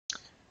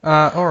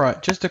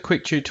Alright, just a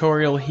quick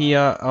tutorial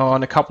here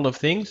on a couple of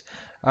things.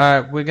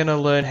 We're going to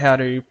learn how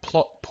to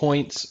plot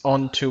points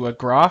onto a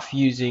graph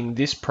using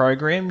this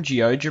program,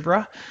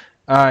 Geogebra.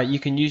 You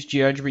can use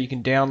Geogebra, you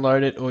can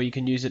download it, or you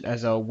can use it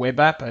as a web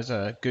app, as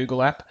a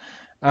Google app.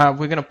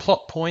 We're going to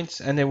plot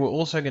points, and then we're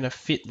also going to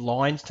fit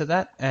lines to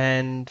that.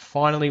 And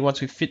finally, once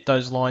we fit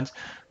those lines,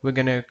 we're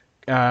going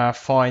to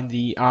find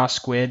the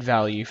r²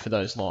 value for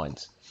those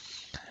lines.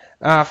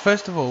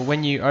 First of all,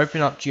 when you open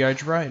up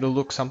Geogebra, it'll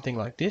look something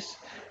like this.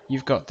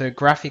 You've got the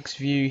graphics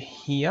view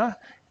here,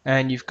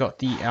 and you've got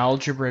the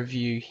algebra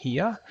view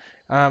here.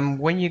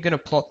 When you're going to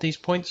plot these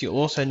points, you'll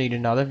also need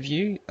another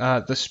view,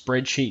 the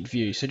spreadsheet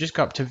view. So just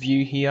go up to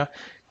view here,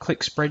 click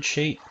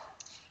spreadsheet,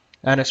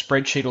 and a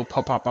spreadsheet will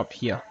pop up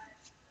here.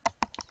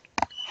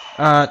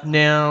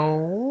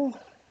 Now,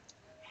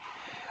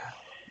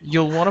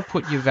 you'll want to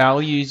put your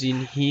values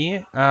in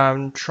here.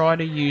 Try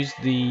to use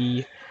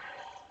the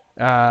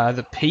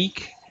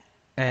peak,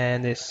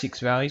 and there's 6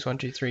 values, 1,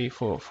 2, 3,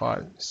 4,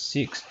 5,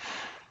 6.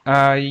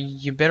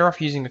 You're better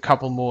off using a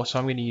couple more, so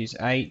I'm going to use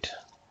 8.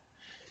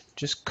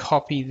 Just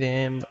copy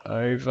them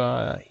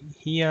over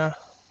here.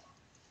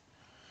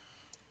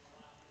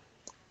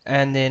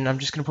 And then I'm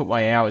just going to put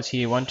my hours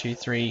here, 1, 2,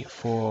 3,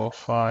 4,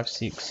 5,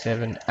 6,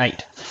 7,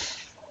 8.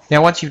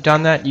 Now once you've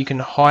done that, you can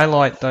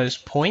highlight those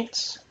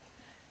points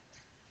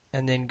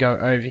and then go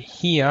over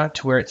here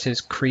to where it says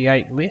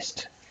create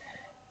list,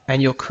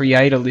 and you'll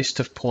create a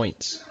list of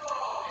points.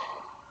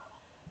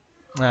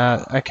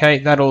 Okay,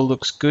 that all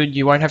looks good.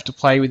 You won't have to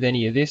play with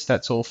any of this,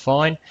 that's all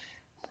fine.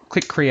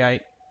 Click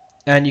create,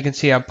 and you can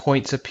see our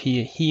points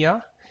appear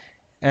here,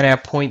 and our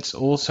points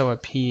also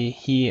appear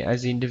here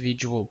as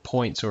individual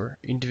points or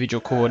individual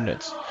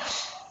coordinates.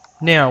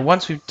 Now,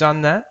 once we've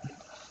done that,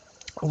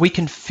 we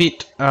can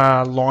fit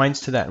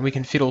lines to that, and we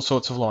can fit all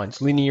sorts of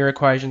lines: linear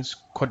equations,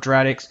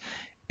 quadratics,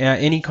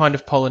 any kind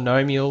of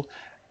polynomial,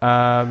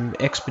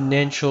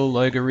 exponential,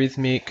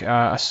 logarithmic,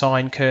 a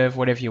sine curve,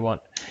 whatever you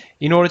want.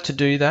 In order to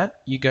do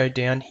that, you go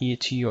down here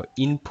to your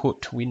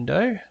input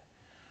window,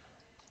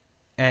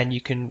 and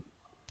you can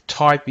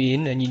type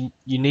in, and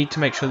you need to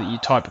make sure that you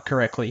type it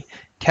correctly,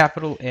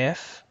 capital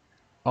F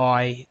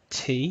I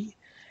T,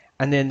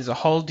 and then there's a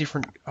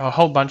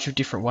whole bunch of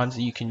different ones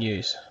that you can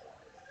use.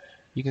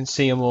 You can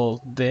see them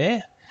all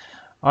there.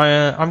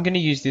 I'm going to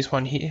use this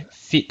one here,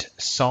 fit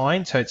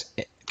sine, so it's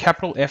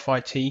capital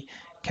FIT,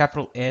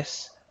 capital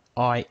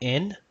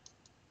SIN.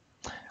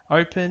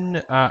 Open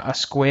a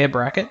square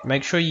bracket.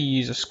 Make sure you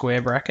use a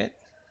square bracket.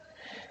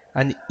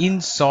 And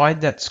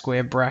inside that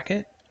square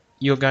bracket,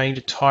 you're going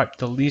to type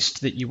the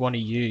list that you want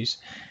to use.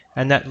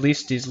 And that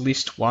list is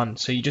list 1.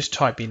 So you just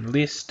type in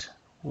list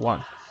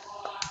 1.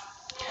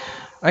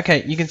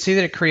 Okay, you can see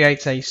that it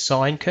creates a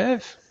sine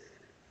curve.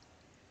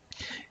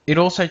 It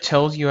also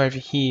tells you over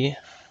here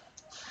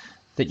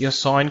that your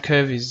sine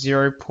curve is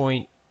 0.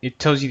 It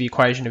tells you the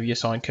equation of your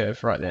sine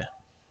curve right there.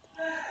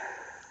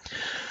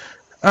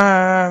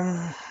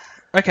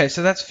 Okay,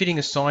 so that's fitting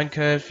a sine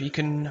curve. You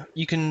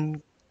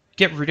can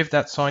get rid of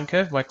that sine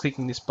curve by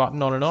clicking this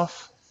button on and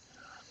off.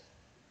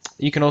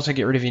 You can also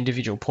get rid of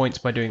individual points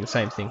by doing the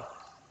same thing.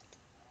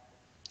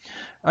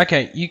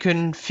 Okay, you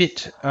can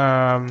fit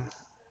an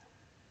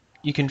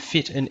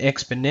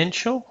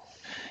exponential.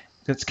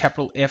 That's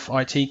capital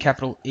FIT,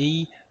 capital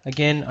E.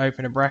 Again,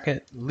 open a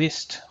bracket,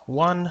 list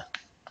 1,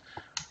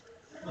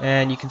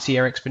 and you can see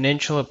our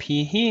exponential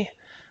appear here.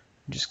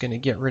 I'm just going to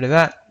get rid of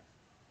that.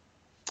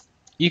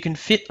 You can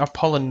fit a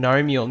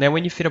polynomial. Now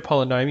when you fit a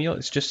polynomial,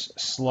 it's just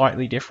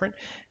slightly different.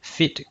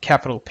 Fit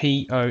capital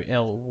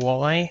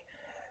POLY,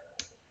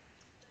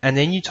 and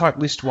then you type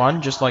list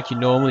 1 just like you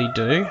normally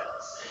do,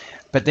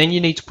 but then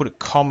you need to put a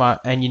comma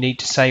and you need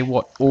to say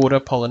what order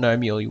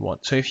polynomial you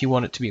want. So if you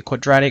want it to be a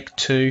quadratic,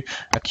 2,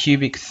 a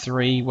cubic,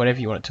 3, whatever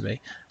you want it to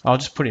be. I'll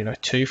just put in a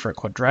 2 for a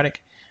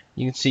quadratic.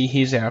 You can see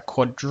here's our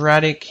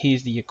quadratic,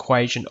 here's the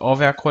equation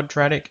of our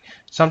quadratic.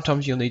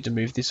 Sometimes you'll need to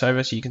move this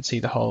over so you can see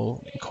the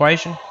whole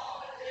equation.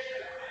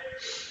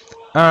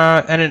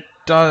 And it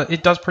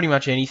does pretty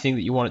much anything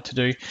that you want it to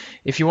do.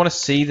 If you want to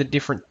see the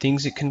different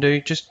things it can do,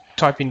 just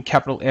type in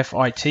capital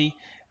FIT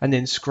and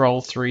then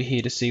scroll through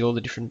here to see all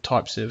the different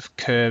types of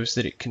curves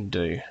that it can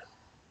do.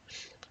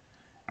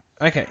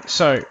 Okay,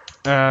 so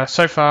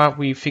far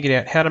we've figured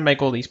out how to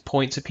make all these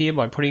points appear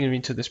by putting them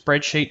into the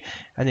spreadsheet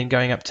and then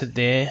going up to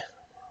there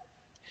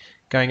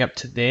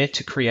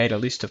to create a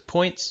list of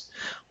points.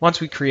 Once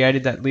we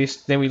created that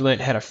list, then we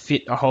learned how to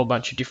fit a whole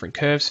bunch of different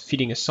curves,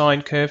 fitting a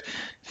sine curve,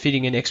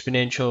 fitting an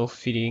exponential,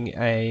 fitting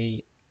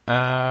a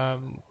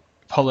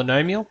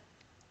polynomial.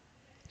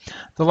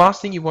 The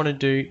last thing you want to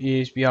do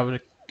is be able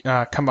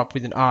to come up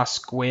with an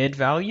r²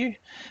 value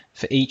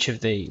for each of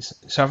these.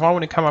 So if I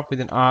want to come up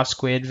with an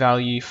r²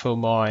 value for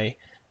my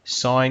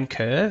sine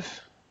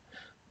curve,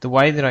 the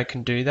way that I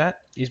can do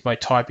that is by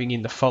typing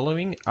in the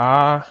following: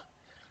 r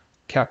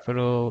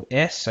capital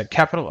S, so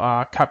capital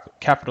R,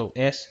 capital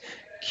S,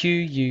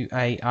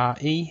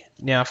 QUARE.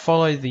 Now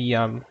follow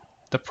the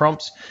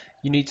prompts.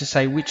 You need to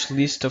say which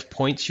list of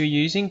points you're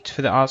using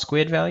for the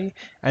r² value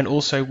and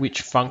also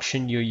which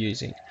function you're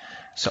using.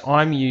 So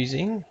I'm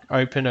using,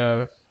 open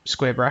a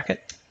square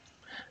bracket,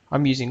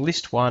 I'm using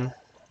list1,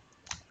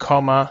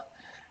 comma,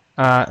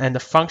 and the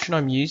function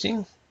I'm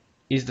using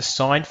is the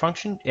sine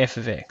function, f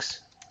of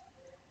x.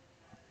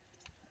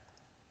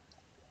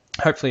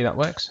 Hopefully that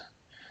works.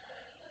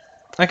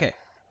 Okay,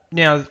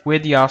 now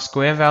where'd the r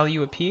square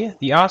value appear?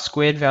 The r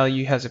squared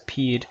value has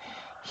appeared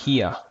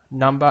here,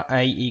 number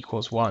a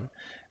equals 1.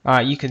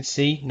 You can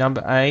see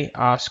number a,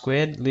 r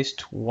squared,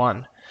 list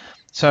 1.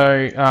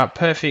 So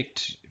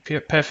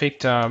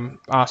perfect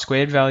r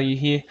squared value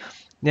here.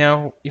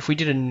 Now, if we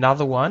did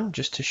another one,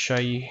 just to show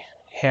you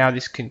how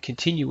this can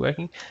continue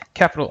working,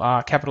 capital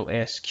R, capital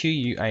S, Q,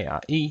 U, A,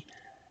 R, E,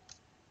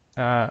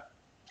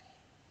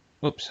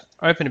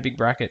 open a big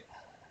bracket.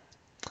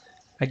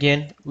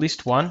 Again,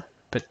 list 1,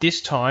 but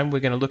this time we're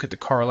going to look at the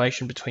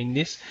correlation between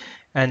this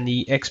and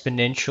the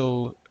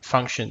exponential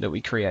function that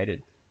we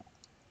created.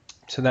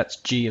 So that's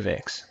g of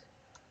x.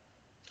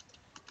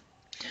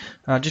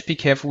 Just be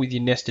careful with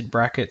your nested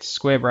brackets,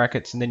 square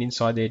brackets, and then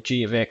inside there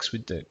g of x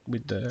with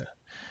the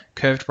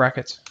curved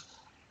brackets.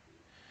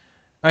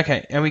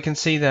 Okay, and we can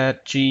see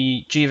that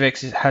g of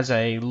x has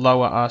a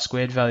lower r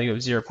squared value of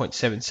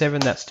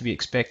 0.77. That's to be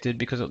expected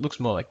because it looks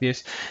more like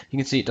this. You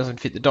can see it doesn't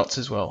fit the dots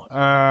as well.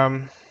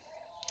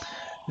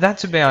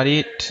 That's about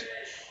it.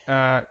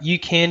 You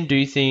can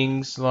do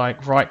things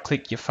like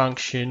right-click your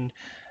function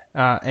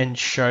and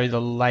show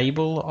the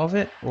label of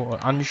it, or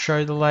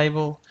unshow the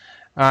label.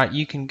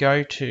 You can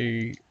go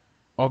to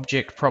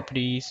object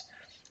properties.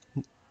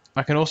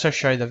 I can also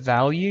show the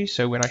value.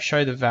 So when I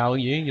show the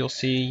value, you'll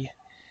see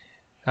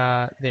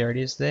there it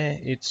is there.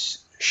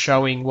 It's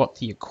showing what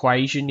the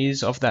equation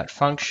is of that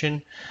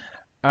function.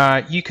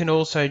 You can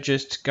also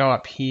just go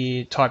up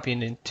here, type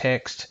in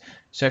text.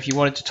 So if you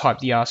wanted to type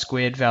the r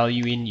squared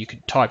value in, you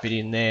could type it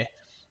in there,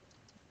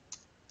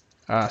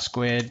 r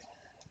squared.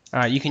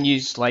 You can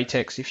use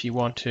latex if you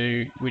want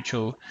to, which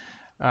will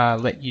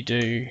let you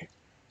do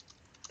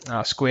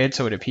r squared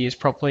so it appears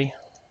properly,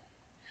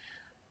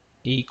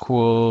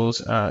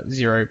 equals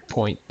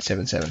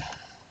 0.77.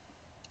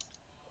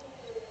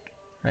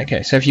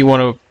 Okay, so if you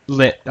want to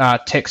let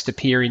text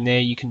appear in there,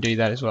 you can do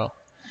that as well.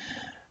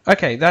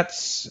 Okay,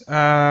 that's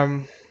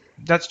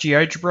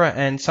GeoGebra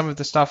and some of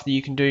the stuff that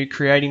you can do,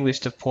 creating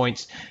list of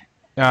points,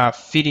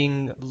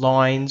 fitting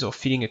lines or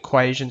fitting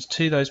equations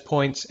to those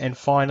points, and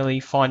finally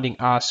finding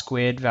r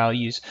squared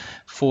values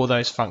for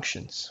those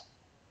functions.